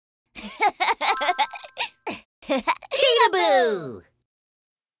Cheetahboo!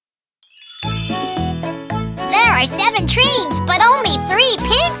 There are 7 trains, but only 3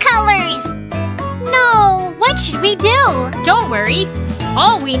 pink colors! No, what should we do? Don't worry.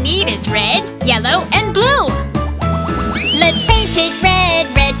 All we need is red, yellow, and blue. Let's paint it red,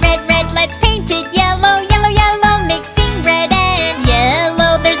 red, red, red. Let's paint it yellow, yellow, yellow. Mixing red and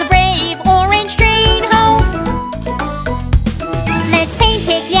yellow, there's a brave orange train home. Let's paint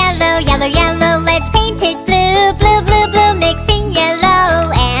it yellow, yellow, yellow. Let's paint it blue, blue, blue, blue. Mixing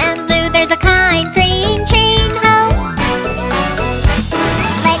yellow and blue, there's a kind green train home.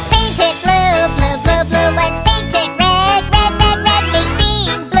 Let's paint it blue, blue, blue, blue. Let's paint it red, red, red, red.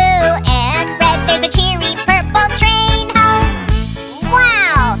 Mixing blue and red, there's a cheery purple train home.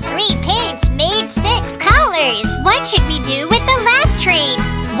 Wow, 3 paints made 6 colors. What should we do with the last train?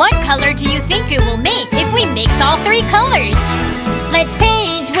 What color do you think it will make if we mix all 3 colors? Let's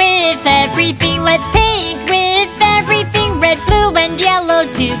paint with everything. Let's paint with everything. Red, blue, and yellow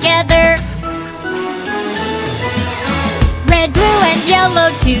together. Red, blue, and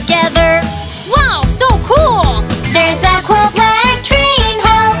yellow together. Wow, so cool! There's a cool black train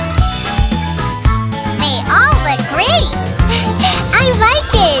home. They all look great. I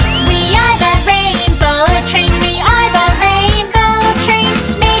like it. We are the Rainbow Train. We are the Rainbow Train.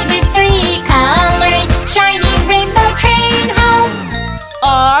 Made with 3 colors. Shiny Rainbow Train home.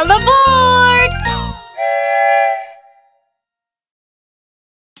 All aboard!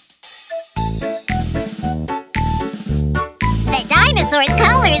 The dinosaurs'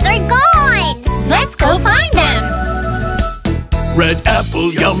 colors are gone. Let's go find them. Red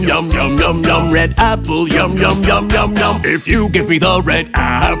apple, yum, yum, yum, yum, yum. Red apple, yum, yum, yum, yum, yum. If you give me the red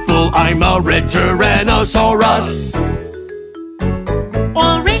apple, I'm a red Tyrannosaurus.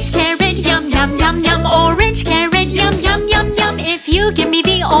 Orange carrot, yum, yum, yum, yum. Orange carrot, yum, yum, yum, yum. If you give me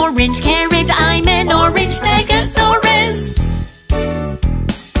the orange carrot, I'm an orange Stegosaurus.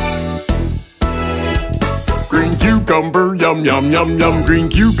 Green cucumber, yum, yum, yum, yum. Green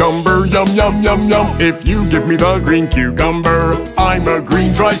cucumber, yum, yum, yum, yum. If you give me the green cucumber, I'm a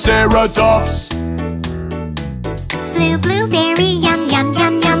green Triceratops. Blue blueberry, yum, yum,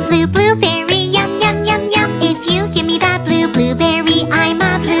 yum, yum. Blue blueberry, yum, yum, yum, yum. If you give me that blue blueberry, I'm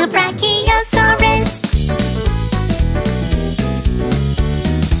a blue Brachiosaurus.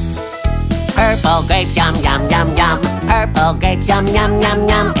 Purple grapes, yum, yum, yum, yum. Purple grapes, yum, yum, yum,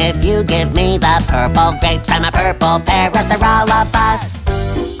 yum. If you give me the purple grapes, I'm a purple Parasaurolophus.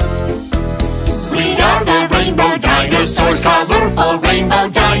 We are the Rainbow Dinosaurs, colorful Rainbow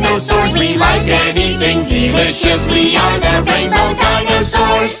Dinosaurs. We like anything delicious. We are the Rainbow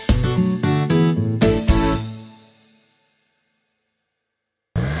Dinosaurs.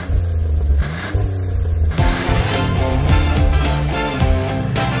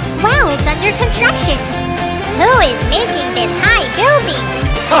 Wow, it's under construction. Who is making this high building?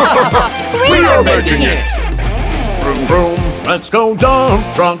 We are making it. Vroom, vroom, let's go dump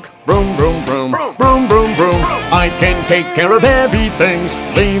truck. Vroom, vroom, vroom, vroom, vroom, vroom. I can take care of heavy things.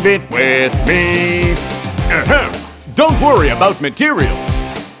 Leave it with me. Ahem. Don't worry about materials.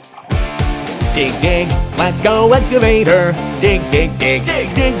 Dig, dig, let's go excavator. Dig, dig, dig,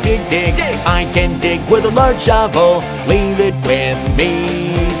 dig, dig, dig, dig. I can dig with a large shovel. Leave it with me.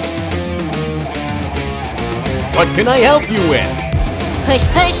 What can I help you with? Push,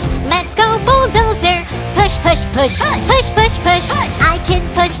 push, let's go bulldozer. Push, push, push, push, push, push. I can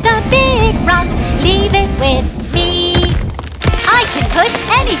push the big rocks. Leave it with me. I can push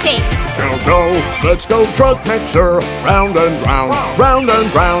anything. Now go, let's go truck mixer. Round and round, round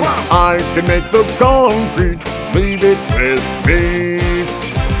and round. I can make the concrete. Leave it with me.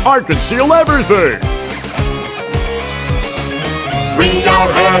 I can seal everything. We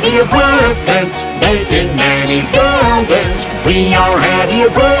are heavy equipment, making many buildings. We are heavy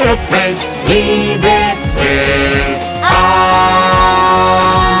equipment, leave it with us.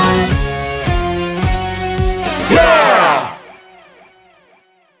 Yeah!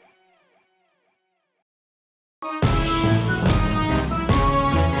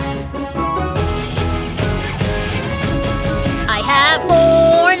 I have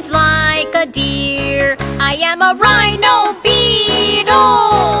horns like a deer. I am a Rhino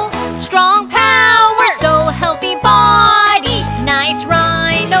Beetle. Strong power, so healthy body. Nice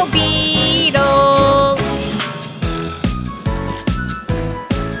Rhino Beetle.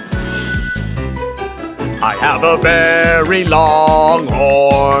 I have a very long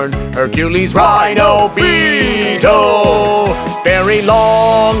horn, Hercules Rhino Beetle. Very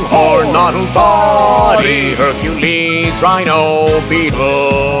long horn, not a body, Hercules Rhino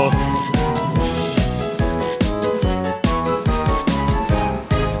Beetle.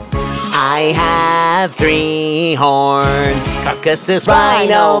 I have 3 horns. Caucasus,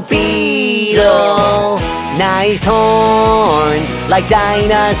 Rhino, Beetle. Nice horns like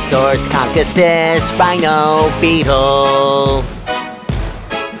dinosaurs. Caucasus, Rhino, Beetle.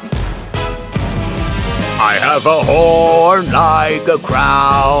 I have a horn like a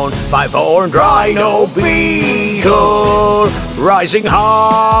crown, 5-horned Rhino Beetle. Rising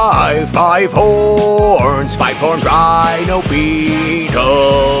high, 5 horns, 5-horned Rhino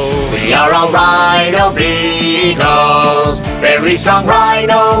Beetle. We are all Rhino Beetles, very strong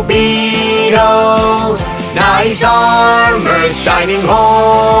Rhino Beetles. Nice armors, shining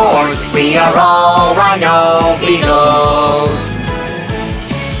horns, we are all Rhino Beetles.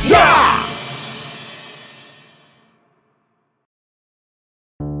 Yeah!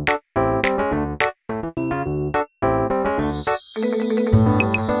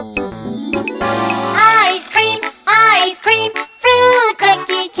 Ice cream, fruit,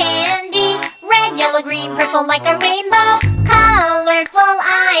 cookie, candy. Red, yellow, green, purple like a rainbow. Colorful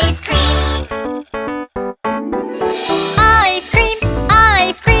ice cream. Ice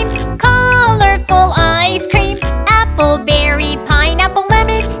cream, colorful ice cream. Apple, berry, pineapple,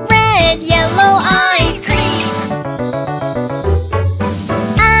 lemon. Red, yellow ice cream.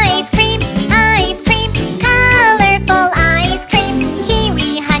 Ice cream, colorful ice cream.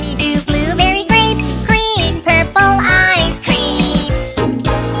 Kiwi, honeydew, blueberry, grape. Green, purple ice cream.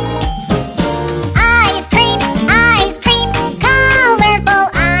 Ice cream, colorful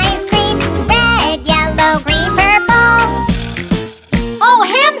ice cream. Red, yellow, green, purple. Oh,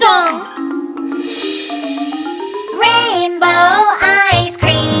 Hamdong! Rainbow ice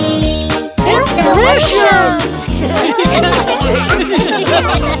cream. It's delicious!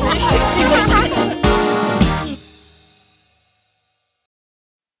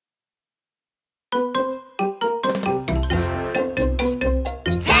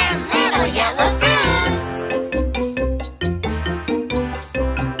 Ten little yellow fruits.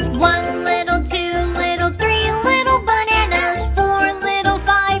 1 little, 2 little, 3 little bananas. 4 little,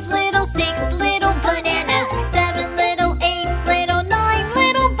 5 little, 6 little bananas. 7 little, 8 little, 9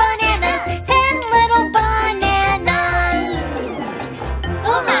 little bananas. 10 little bananas.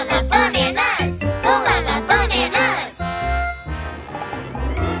 Ooh la la bananas. Ooh la la bananas.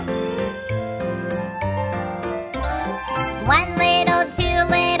 1 little, 2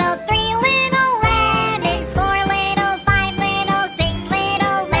 little, 3 little lemons. 4 little, 5 little, 6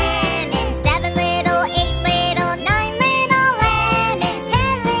 little lemons. 7 little, 8 little, 9 little lemons.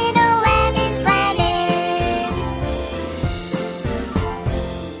 10 little lemons.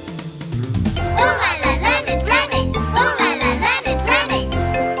 Ooh la la lemons. Ooh la la lemons.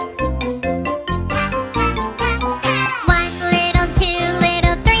 1 little, 2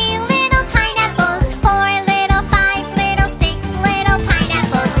 little, 3 little pineapples. 4 little, 5 little, 6 little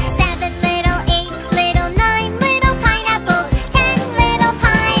pineapples. 7 little, 8 little, 9 little pineapples. 10 little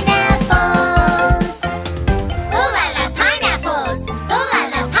pineapples. Ooh la la pineapples. Ooh la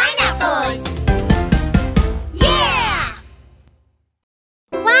la pineapples. Yeah!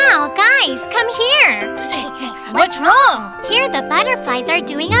 Wow, guys, come here. What's wrong? Here the butterflies are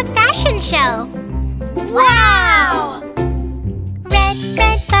doing a fashion show. Wow! Red,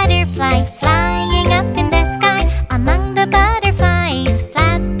 red butterfly flying up in the sky. Among the butterflies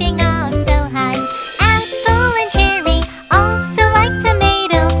flapping off so high. Apple and cherry, also like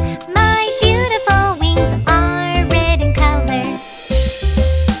tomato. My beautiful wings are red in color.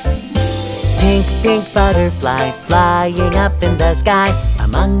 Pink, pink butterfly flying up in the sky.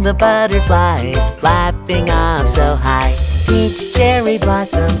 Among the butterflies flapping off so high. Peach, cherry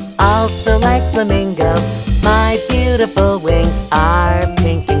blossom, also like flamingo. My beautiful wings are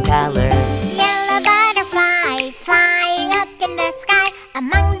pink in color. Yellow butterfly flying up in the sky.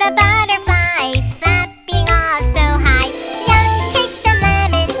 Among the butterflies flapping off so high. Young chicks and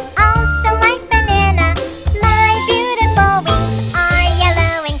lemons, also like banana. My beautiful wings are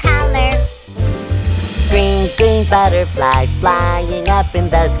yellow in color. Green, green butterfly flying up in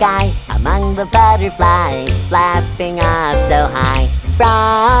the sky. Among the butterflies flapping off so high.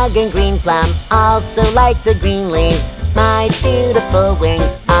 Frog and green plum, also like the green leaves. My beautiful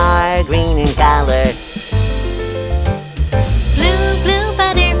wings are green in color. Blue, blue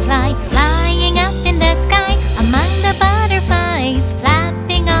butterfly flying up in the sky. Among the butterflies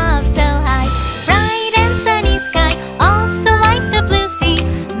flapping off so high. Bright and sunny sky, also like the blue sea.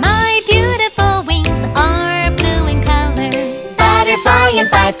 My beautiful wings are blue in color. Butterfly in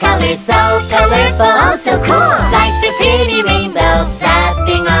 5 colors, so colorful, oh so cool. Like the pretty rainbow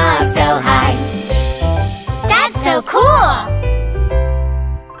flapping off so high. That's so cool!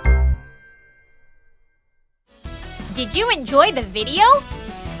 Did you enjoy the video?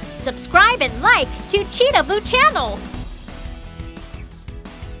 Subscribe and like to Cheetahboo channel.